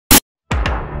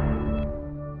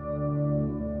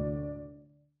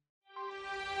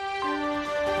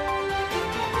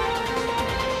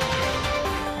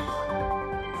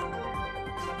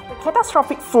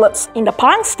Catastrophic floods in the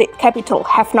Penang state capital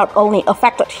have not only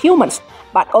affected humans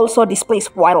but also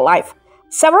displaced wildlife.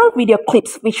 Several video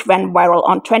clips which went viral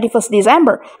on 21st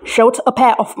December showed a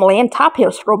pair of Malayan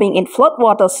tapirs roaming in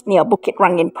floodwaters near Bukit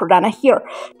Rangin, Perdana here.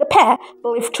 The pair,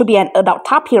 believed to be an adult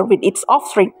tapir with its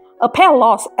offspring, a pair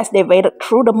lost as they waded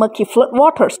through the murky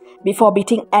floodwaters before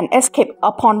beating an escape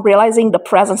upon realizing the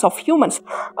presence of humans.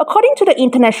 According to the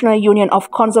International Union of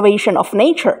Conservation of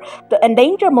Nature, the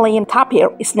endangered Malayan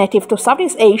tapir is native to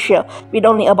Southeast Asia with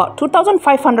only about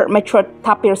 2,500 mature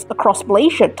tapirs across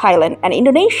Malaysia, Thailand, and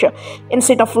Indonesia.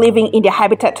 Instead of living in their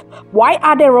habitat, why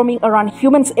are they roaming around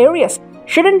humans' areas?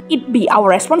 Shouldn't it be our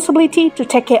responsibility to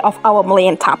take care of our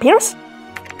Malayan tapirs?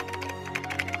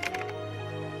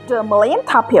 The Malayan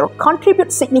tapir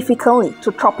contribute significantly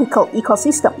to tropical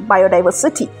ecosystem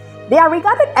biodiversity. They are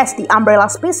regarded as the umbrella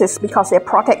species because they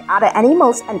protect other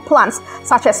animals and plants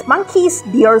such as monkeys,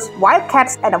 deers,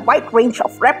 wildcats, and a wide range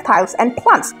of reptiles and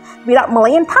plants. Without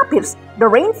Malayan tapirs,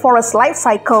 the rainforest life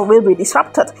cycle will be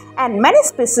disrupted and many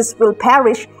species will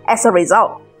perish as a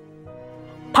result.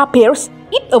 Tapirs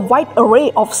eat a wide array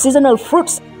of seasonal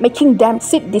fruits, making them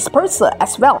seed disperser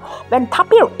as well. When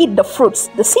tapirs eat the fruits,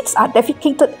 the seeds are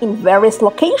defecated in various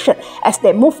locations as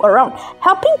they move around,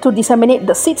 helping to disseminate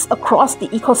the seeds across the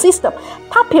ecosystem.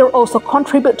 Tapirs also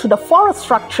contribute to the forest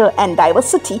structure and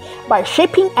diversity by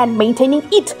shaping and maintaining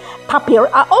it. Tapirs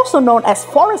are also known as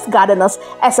forest gardeners,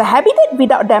 as a habitat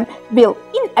without them will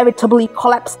inevitably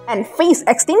collapse and face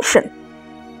extinction.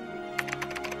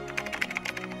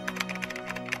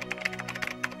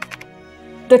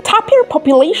 The tapir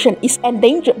population is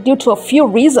endangered due to a few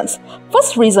reasons.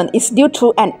 First reason is due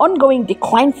to an ongoing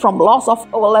decline from loss of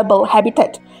available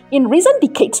habitat. In recent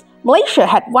decades, Malaysia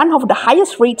had one of the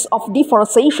highest rates of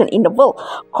deforestation in the world.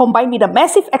 Combined with a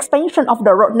massive expansion of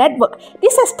the road network,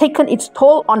 this has taken its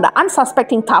toll on the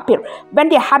unsuspecting tapir. When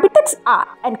their habitats are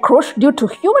encroached due to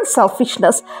human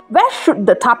selfishness, where should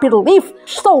the tapir live?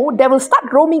 So they will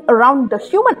start roaming around the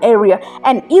human area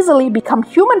and easily become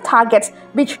human targets,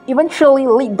 which eventually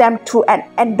lead them to an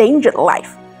endangered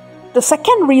life. The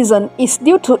second reason is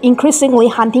due to increasingly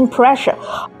hunting pressure.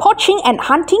 Poaching and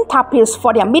hunting tapirs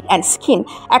for their meat and skin,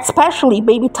 especially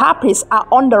baby tapirs, are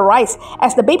on the rise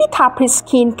as the baby tapir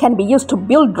skin can be used to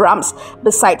build drums.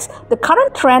 Besides, the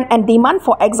current trend and demand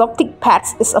for exotic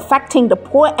pets is affecting the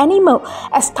poor animal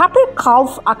as tapir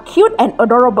calves are cute and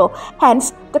adorable.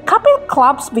 Hence, the tapir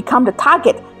cubs become the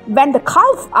target. When the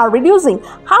calves are reducing,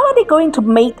 how are they going to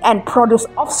mate and produce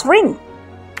offspring?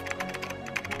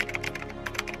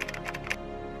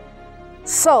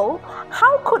 So,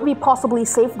 how could we possibly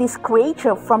save this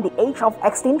creature from the age of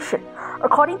extinction?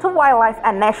 According to Wildlife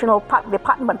and National Park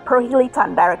Department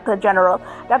Perhilitan Director General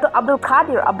Dr. Abdul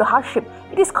Qadir Abdul Hashim,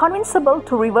 it is conceivable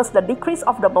to reverse the decrease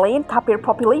of the Malayan tapir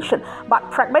population, but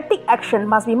pragmatic action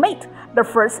must be made. The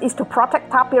first is to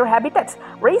protect tapir habitats,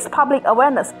 raise public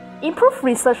awareness, improve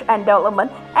research and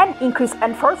development, and increase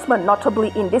enforcement,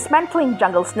 notably in dismantling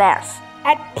jungle snares.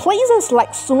 At places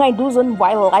like Sungai Dusun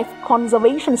Wildlife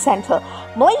Conservation Center,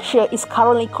 Malaysia is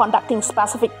currently conducting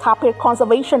specific tapir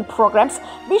conservation programs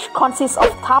which consist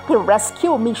of tapir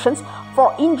rescue missions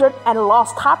for injured and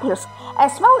lost tapirs,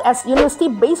 as well as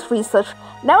university-based research,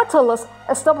 nevertheless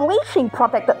establishing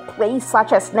protected places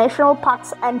such as national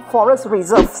parks and forest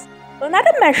reserves.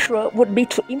 Another measure would be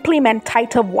to implement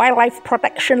tighter wildlife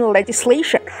protection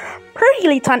legislation.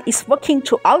 Perhilitan is working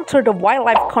to alter the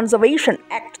Wildlife Conservation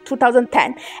Act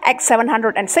 2010, Act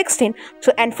 716,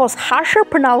 to enforce harsher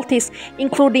penalties,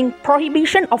 including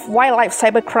prohibition of wildlife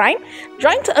cybercrime.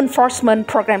 Joint enforcement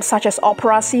programs such as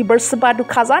Operasi Bersepadu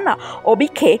Khazanah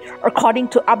 (OBK), according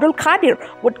to Abdul Qadir,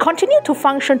 would continue to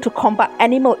function to combat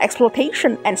animal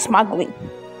exploitation and smuggling.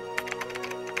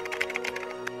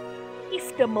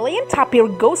 If the Malayan tapir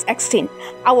goes extinct,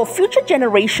 our future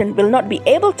generation will not be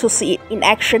able to see it in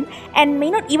action and may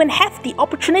not even have the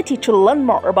opportunity to learn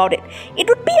more about it. It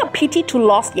would be a pity to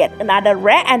lose yet another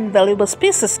rare and valuable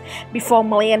species. Before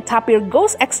Malayan tapir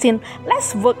goes extinct,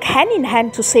 let's work hand in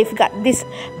hand to safeguard this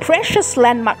precious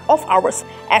landmark of ours,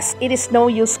 as it is no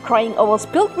use crying over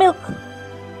spilled milk.